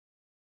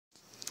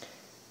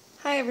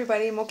Hi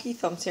everybody, Moki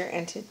Films here,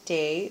 and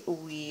today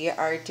we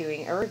are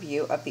doing a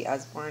review of the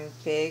Usborne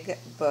Big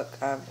Book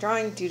of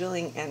Drawing,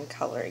 Doodling, and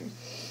Coloring.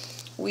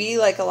 We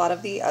like a lot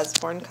of the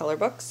Usborne color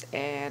books,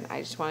 and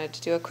I just wanted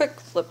to do a quick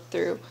flip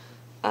through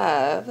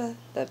of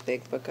the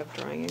Big Book of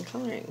Drawing and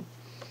Coloring.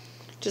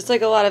 Just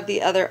like a lot of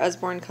the other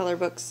Usborne color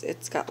books,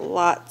 it's got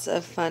lots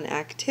of fun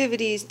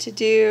activities to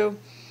do,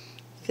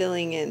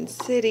 filling in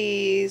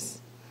cities,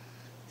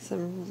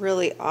 some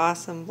really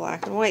awesome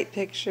black and white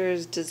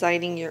pictures,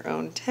 designing your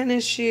own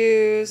tennis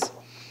shoes.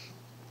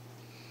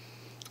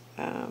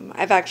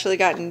 I've actually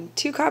gotten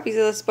 2 copies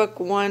of this book.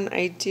 One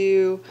I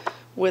do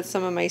with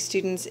some of my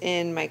students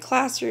in my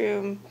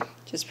classroom,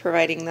 just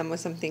providing them with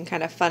something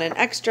kind of fun and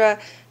extra.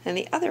 And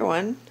the other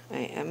one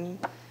I am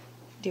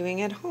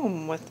doing at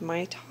home with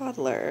my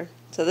toddler.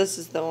 So this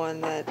is the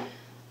one that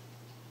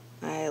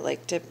I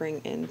like to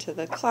bring into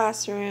the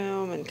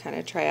classroom and kind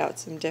of try out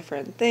some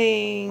different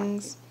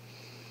things.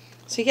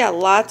 So yeah,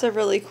 lots of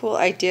really cool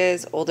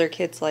ideas. Older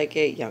kids like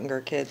it, younger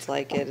kids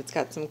like it. It's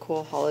got some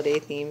cool holiday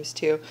themes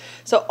too.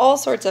 So all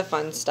sorts of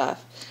fun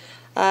stuff.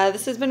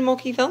 This has been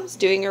Moki Films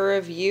doing a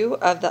review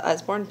of the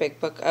Usborne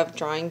Big Book of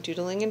Drawing,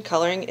 Doodling, and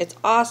Coloring. It's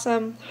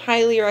awesome.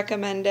 Highly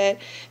recommend it.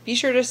 Be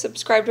sure to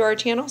subscribe to our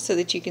channel so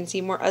that you can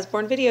see more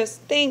Usborne videos.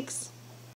 Thanks!